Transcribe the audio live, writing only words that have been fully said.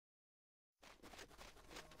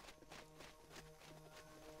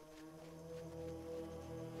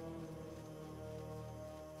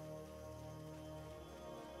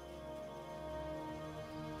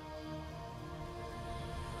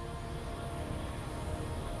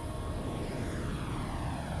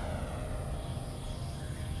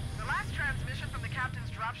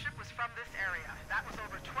dropship was from this area. That was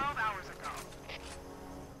over 12 hours ago.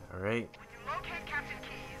 Alright. When you locate Captain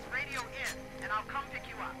Keyes, radio in, and I'll come pick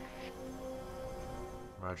you up.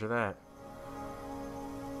 Roger that.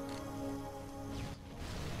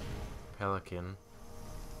 Pelican.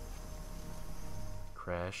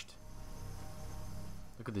 Crashed.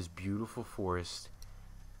 Look at this beautiful forest.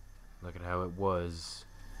 Look at how it was.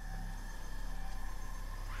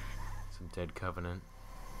 Some dead covenant.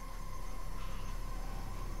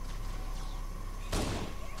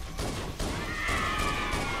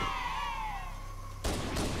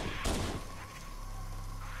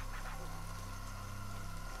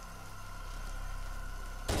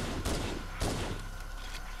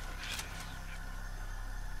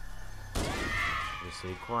 Just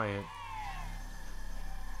stay quiet.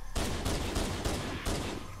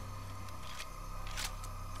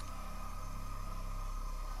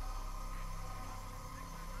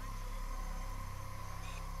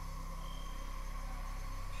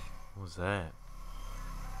 What was that?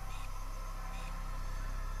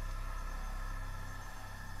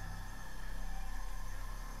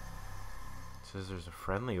 It says there's a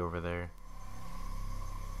friendly over there.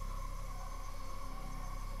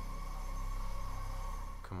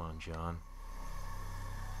 Come on, John.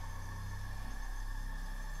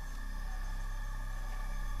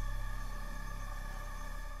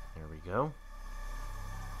 There we go.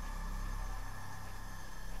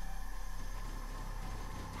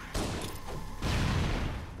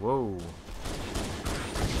 Whoa.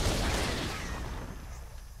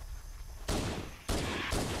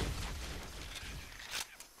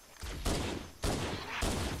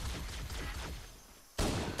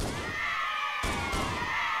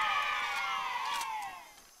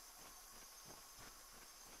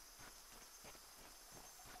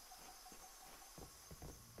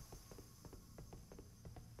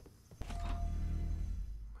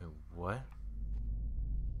 Wait, what?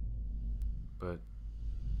 But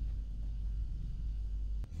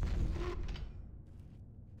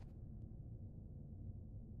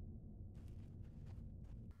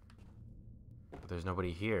there's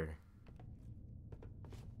nobody here.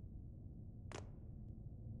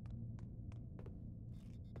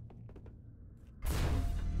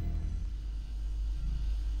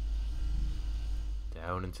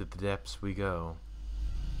 Down into the depths we go.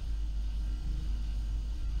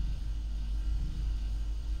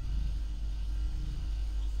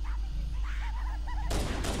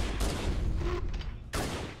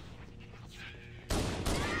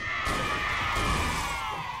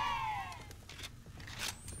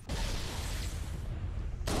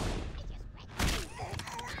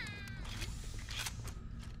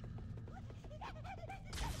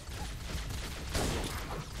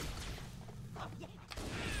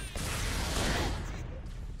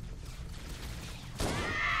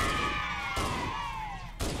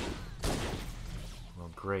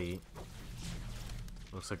 Great.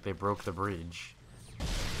 Looks like they broke the bridge. So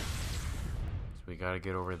we gotta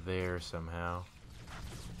get over there somehow.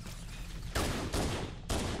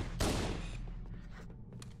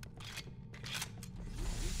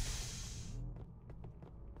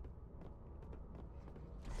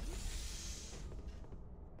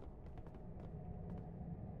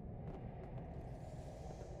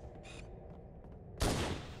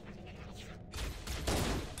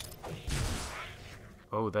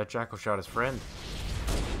 Oh, that jackal shot his friend.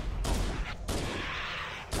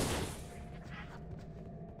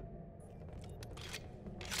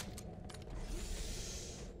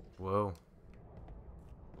 Whoa.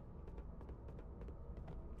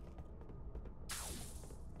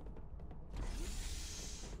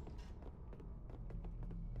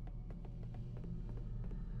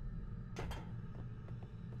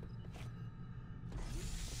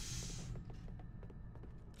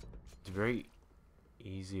 It's very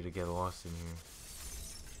easy to get lost in here.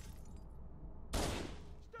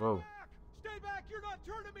 Whoa. Stay back! You're not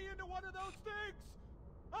turning me into one of those things!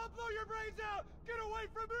 I'll blow your brains out! Get away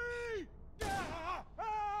from me! Ah!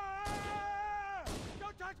 Ah!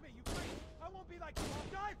 Don't touch me, you freak! I won't be like you. I'll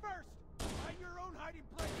die first! Find your own hiding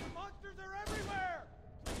place. The monsters are everywhere!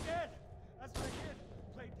 Play dead! That's what I did.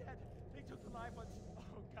 Play dead. They took the live ones.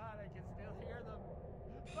 Oh god, I can still hear them.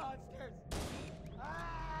 Monsters!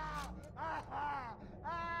 Ah! Ah! Ah!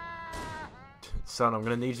 Ah! Son, I'm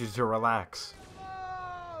gonna need you to relax.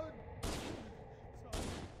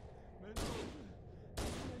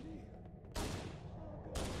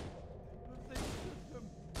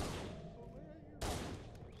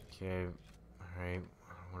 Okay, alright.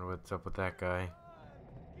 I wonder what's up with that guy.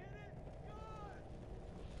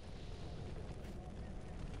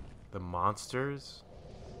 The monsters?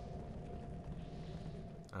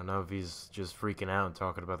 don't know if he's just freaking out and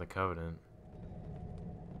talking about the Covenant.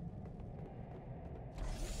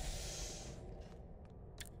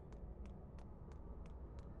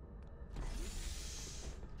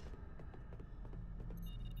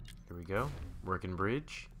 Here we go. Working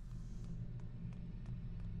bridge.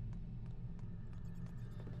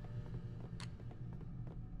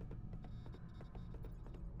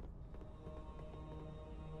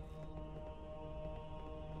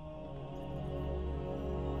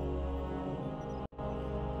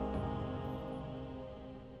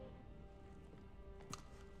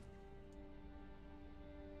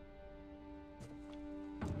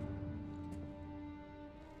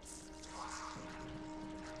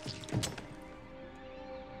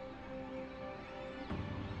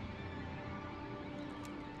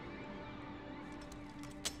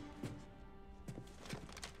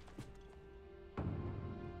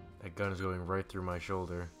 That gun is going right through my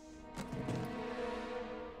shoulder.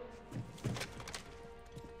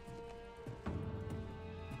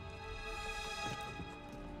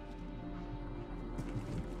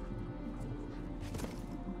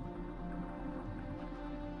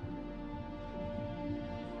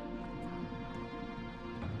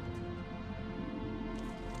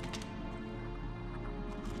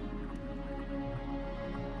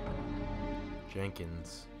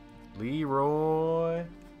 Jenkins. Leroy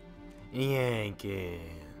Yankin.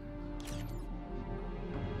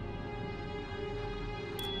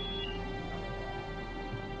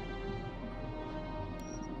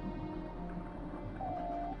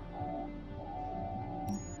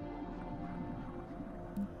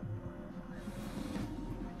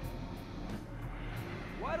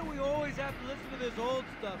 Why do we always have to listen to this old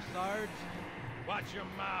stuff, Sarge? Watch your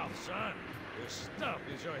mouth, son. This stuff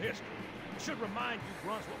is your history. It should remind you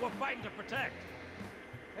grunts what we're fighting to protect.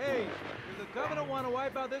 Hey, does the Covenant want to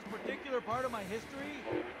wipe out this particular part of my history?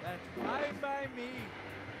 That's fine by me.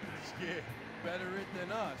 Yeah, better it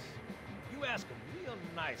than us. You ask them real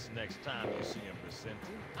nice next time you see them, Vicente.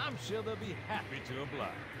 I'm sure they'll be happy to oblige.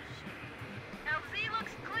 LZ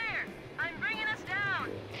looks clear. I'm bringing us down.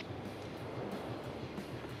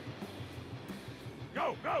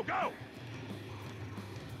 Go, go, go!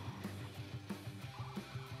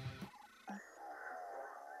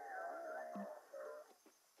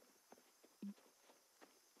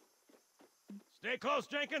 Stay close,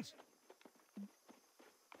 Jenkins.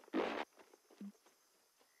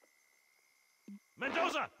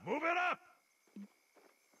 Mendoza, move it up!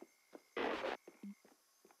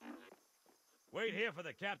 Wait here for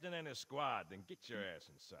the captain and his squad, then get your ass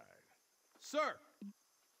inside. Sir!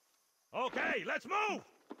 Okay, let's move!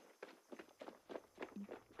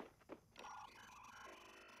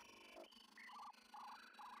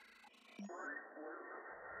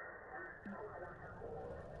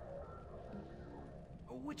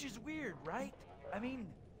 Which is weird, right? I mean,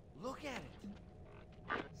 look at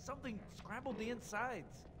it. Something scrambled the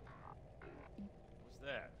insides. What's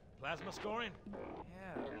that? Plasma scoring?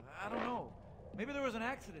 Yeah, I don't know. Maybe there was an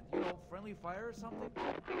accident, you know, friendly fire or something?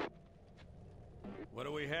 What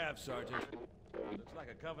do we have, Sergeant? Looks like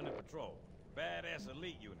a Covenant patrol. Badass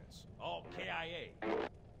elite units. All KIA.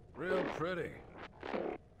 Real pretty.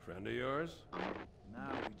 Friend of yours?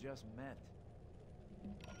 Nah, we just met.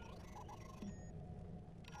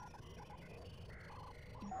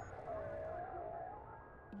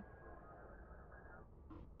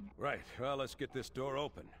 Right, well, let's get this door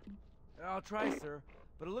open. I'll try, sir.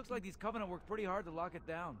 But it looks like these Covenant worked pretty hard to lock it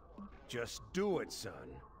down. Just do it, son.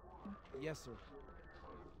 Yes, sir.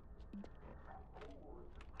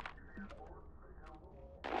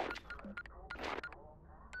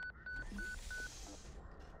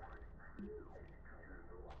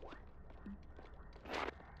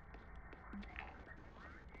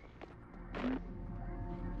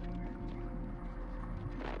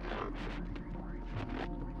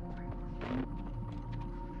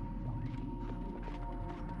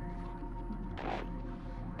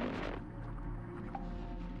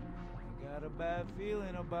 Got a bad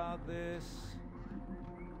feeling about this.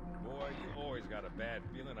 Boy, you always got a bad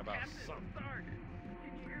feeling about something. Sarge,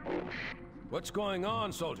 can you hear me? What's going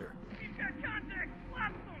on, soldier? He's got contact.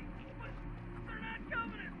 Lots of them. But they're not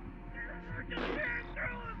Covenant. They're just tearing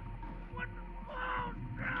through us. What the... Oh,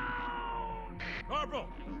 no! Corporal,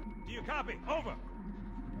 do you copy? Over.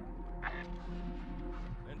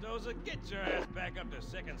 Mendoza, get your ass back up to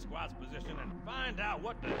second squad's position and find out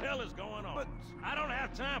what the hell is going on. But... I don't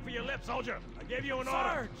have time for your lip, soldier. I gave you an order.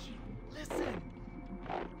 Sarge! Listen!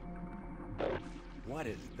 What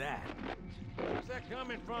is that? Where's that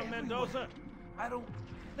coming from, Everywhere. Mendoza? I don't...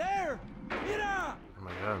 There! Mira! Oh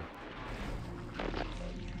my god.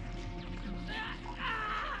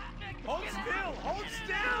 Hold still! Hold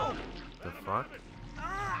still! The fuck?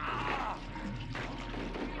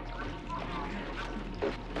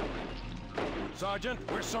 Sergeant,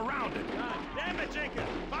 we're surrounded. God damn it, Jenkins!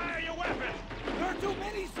 Fire your weapon! There are too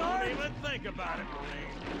many, Don't Sarge! even think about it, Marine.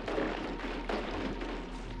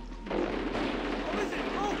 What is it?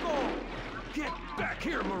 Roll call! Get back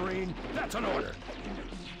here, Marine! That's an order!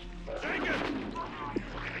 Jenkins!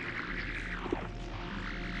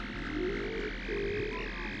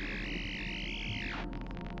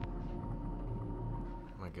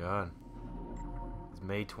 Oh my god. It's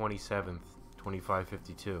May 27th,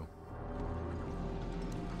 2552.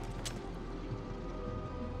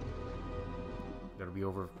 That'll be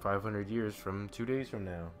over 500 years from 2 days from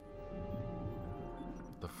now.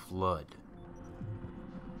 The Flood.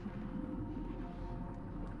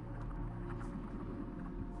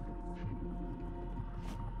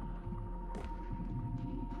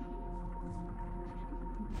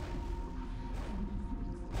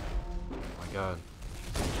 Oh my god.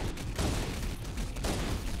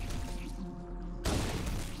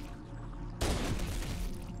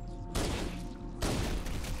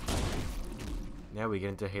 Now we get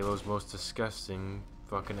into Halo's most disgusting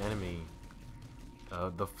fucking enemy.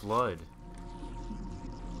 The Flood.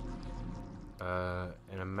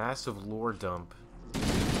 And a massive lore dump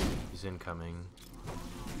is incoming.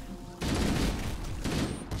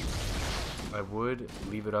 I would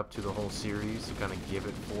leave it up to the whole series to kind of give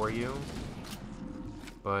it for you,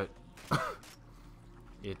 but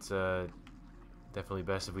it's definitely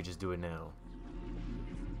best if we just do it now.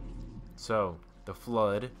 So, the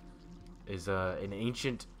Flood is an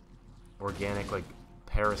ancient organic like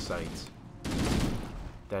parasite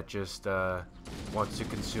that just wants to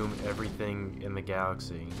consume everything in the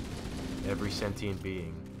galaxy, every sentient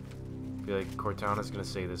being. I feel like Cortana's gonna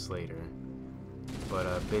say this later, but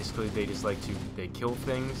basically they just like to kill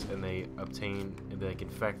things and they like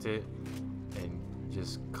infect it and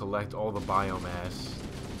just collect all the biomass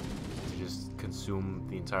to just consume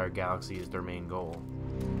the entire galaxy is their main goal.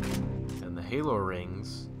 And the Halo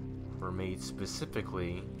rings were made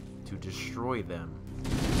specifically to destroy them,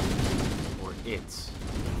 or it.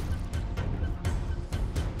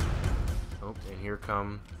 Oh, and here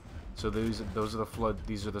come. So those are the Flood.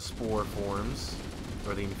 These are the spore forms,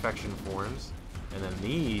 or the infection forms, and then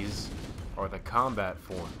these are the combat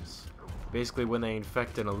forms. Basically, when they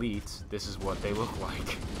infect an elite, this is what they look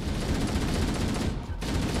like.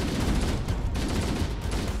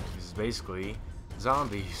 This is basically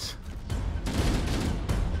zombies.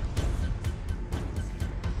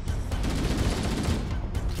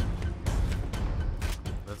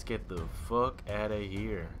 Let's get the fuck out of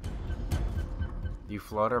here. The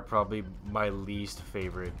Flood are probably my least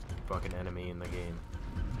favorite fucking enemy in the game.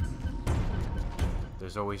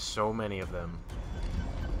 There's always so many of them.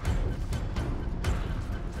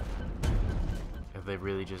 And they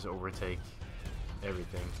really just overtake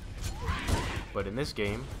everything. But in this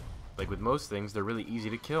game, like with most things, they're really easy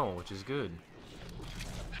to kill, which is good.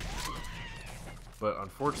 But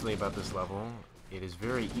unfortunately about this level, it is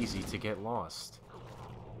very easy to get lost.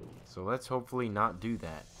 So let's hopefully not do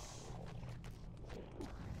that.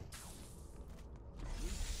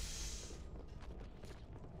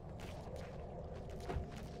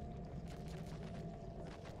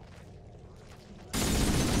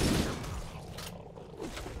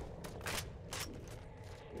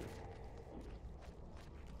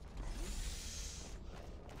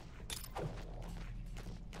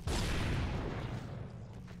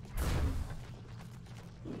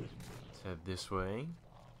 Let's head this way.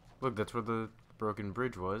 Look, that's where the broken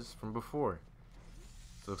bridge was from before.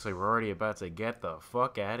 So it looks like we're already about to get the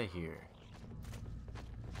fuck out of here.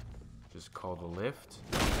 Just call the lift.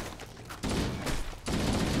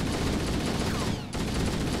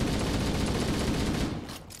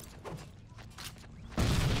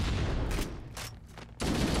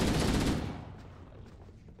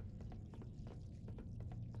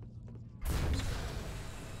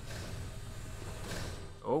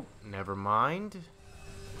 Oh, never mind.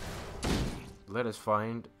 Let us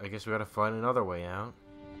find... I guess we gotta find another way out.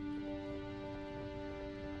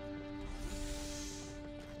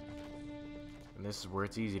 And this is where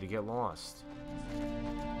it's easy to get lost.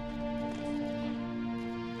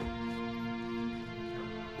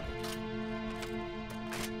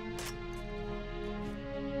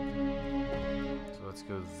 So let's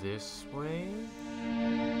go this way.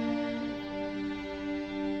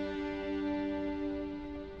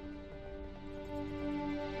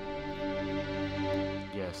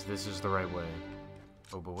 Yes, this is the right way.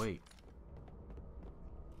 Oh, but wait.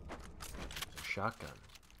 It's a shotgun.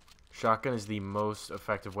 Shotgun is the most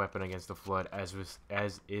effective weapon against the Flood, as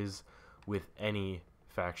is with any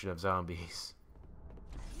faction of zombies.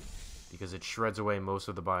 Because it shreds away most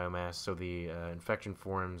of the biomass, so the infection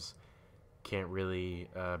forms can't really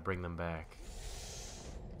bring them back.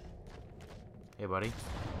 Hey, buddy.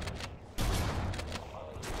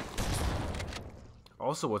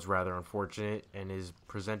 Also, what's rather unfortunate, and is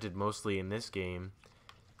presented mostly in this game,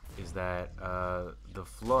 is that the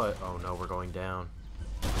Flood... Oh no, we're going down.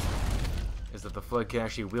 Is that the Flood can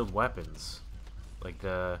actually wield weapons. Like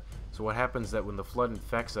the... So what happens is that when the Flood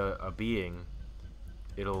infects a being,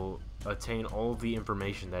 it'll attain all of the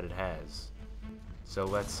information that it has. So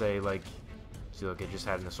let's say, like... See, look, it just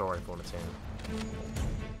had an assault rifle in its hand.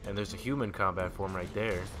 And there's a human combat form right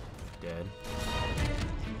there. Dead.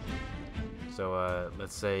 So,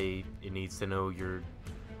 let's say it needs to know your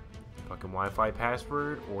fucking Wi-Fi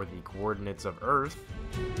password or the coordinates of Earth.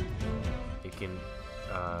 It can,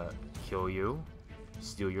 kill you,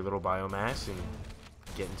 steal your little biomass, and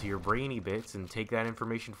get into your brainy bits and take that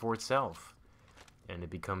information for itself. And it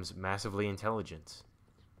becomes massively intelligent.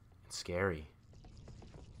 And scary.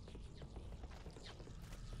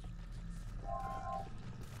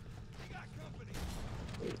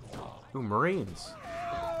 Ooh, Marines.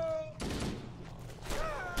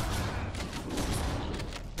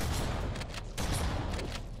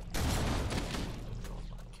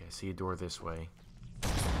 Okay, I see a door this way.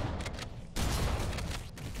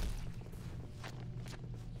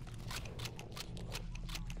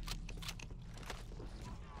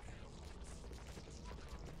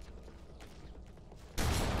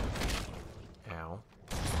 Ow.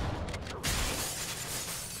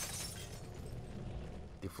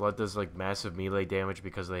 The Flood does like massive melee damage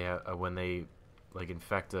because they have when they like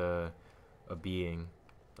infect a being,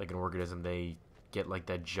 like an organism, they get like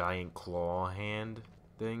that giant claw hand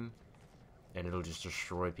thing, and it'll just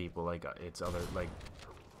destroy people like its other, like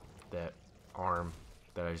that arm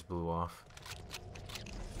that I just blew off.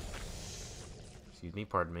 Excuse me,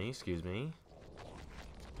 pardon me, excuse me.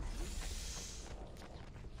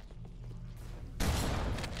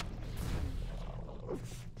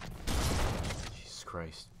 Jesus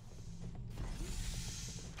Christ.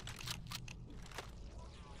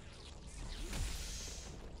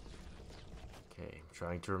 Okay,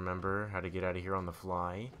 trying to remember how to get out of here on the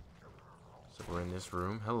fly. So we're in this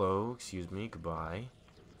room. Hello, excuse me, goodbye.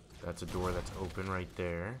 That's a door that's open right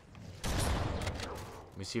there.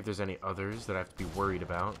 Let me see if there's any others that I have to be worried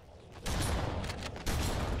about.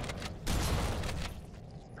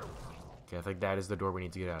 Okay, I think that is the door we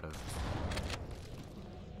need to get out of.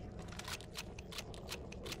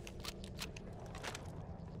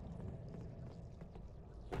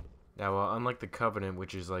 Now, unlike the Covenant,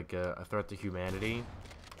 which is like a threat to humanity,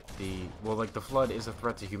 like the Flood is a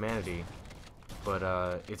threat to humanity, but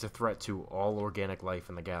it's a threat to all organic life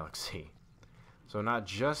in the galaxy. So not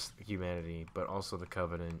just humanity, but also the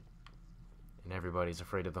Covenant, and everybody's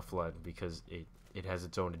afraid of the Flood because it has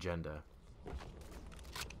its own agenda.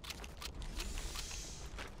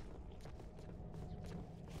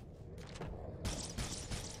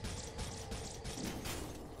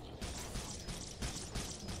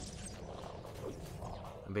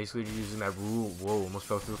 I'm basically just using that rule. Whoa, almost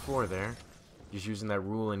fell through the floor there. Just using that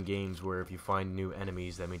rule in games where if you find new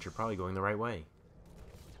enemies, that means you're probably going the right way.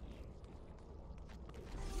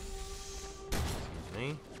 Excuse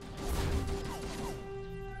me.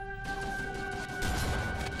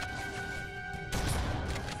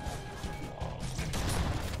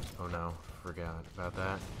 Oh no, forgot about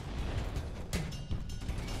that.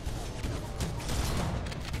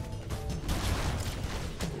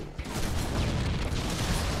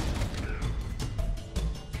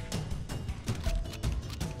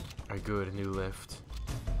 Alright, good, a new lift.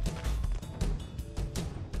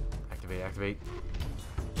 Activate, activate.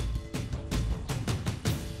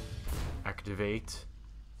 Activate.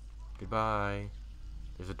 Goodbye.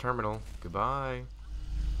 There's a terminal. Goodbye.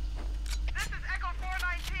 This is Echo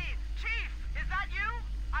 419. Chief, is that you?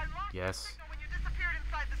 I lost Yes. the signal when you disappeared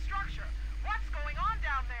inside the structure. What's going on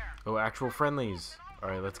down there? Oh, actual friendlies.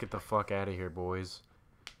 Alright, let's get the fuck out of here, boys.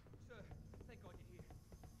 Thank God you're here.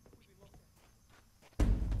 We've been locked out.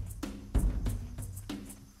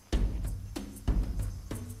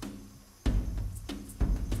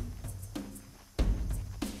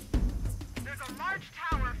 There's a large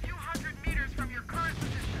tower a few hundred meters from your current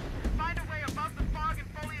position. Find a way above the fog and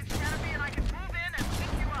foliage canopy and I can move in and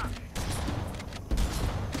pick you up.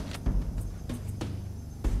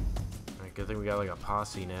 Alright, good thing we got like a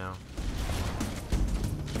posse now.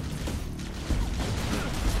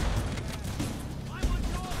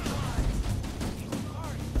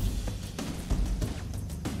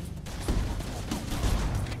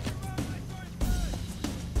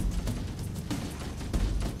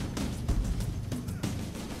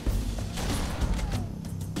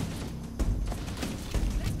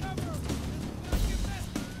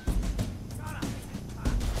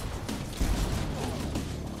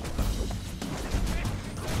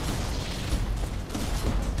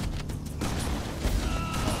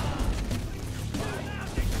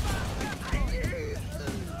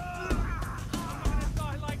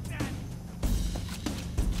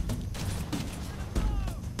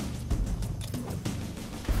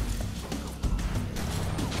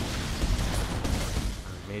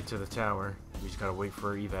 tower. We just gotta wait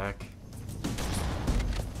for evac.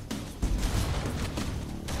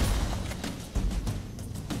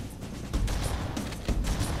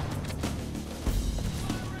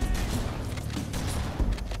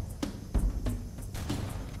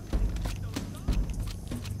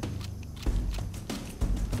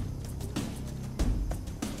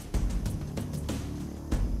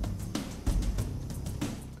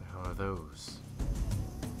 Those.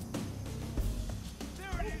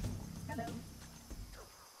 There it is! Hello.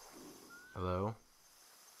 Hello?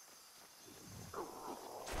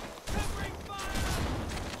 Covering fire!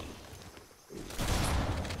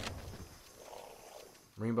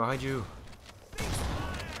 Marine behind you. Cease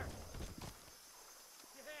fire!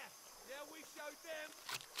 Yeah, we showed them!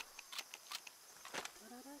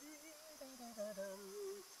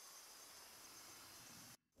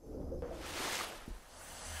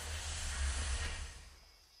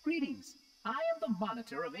 Greetings. I am the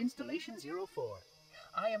monitor of Installation 04.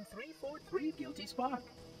 I am 343 Guilty Spark.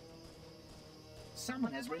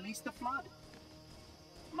 Someone has released the flood.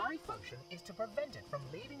 My function is to prevent it from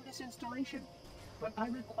leaving this installation, but I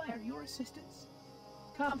require your assistance.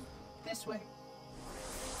 Come, this way.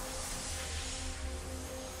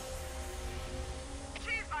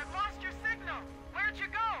 Chief, I've lost your signal!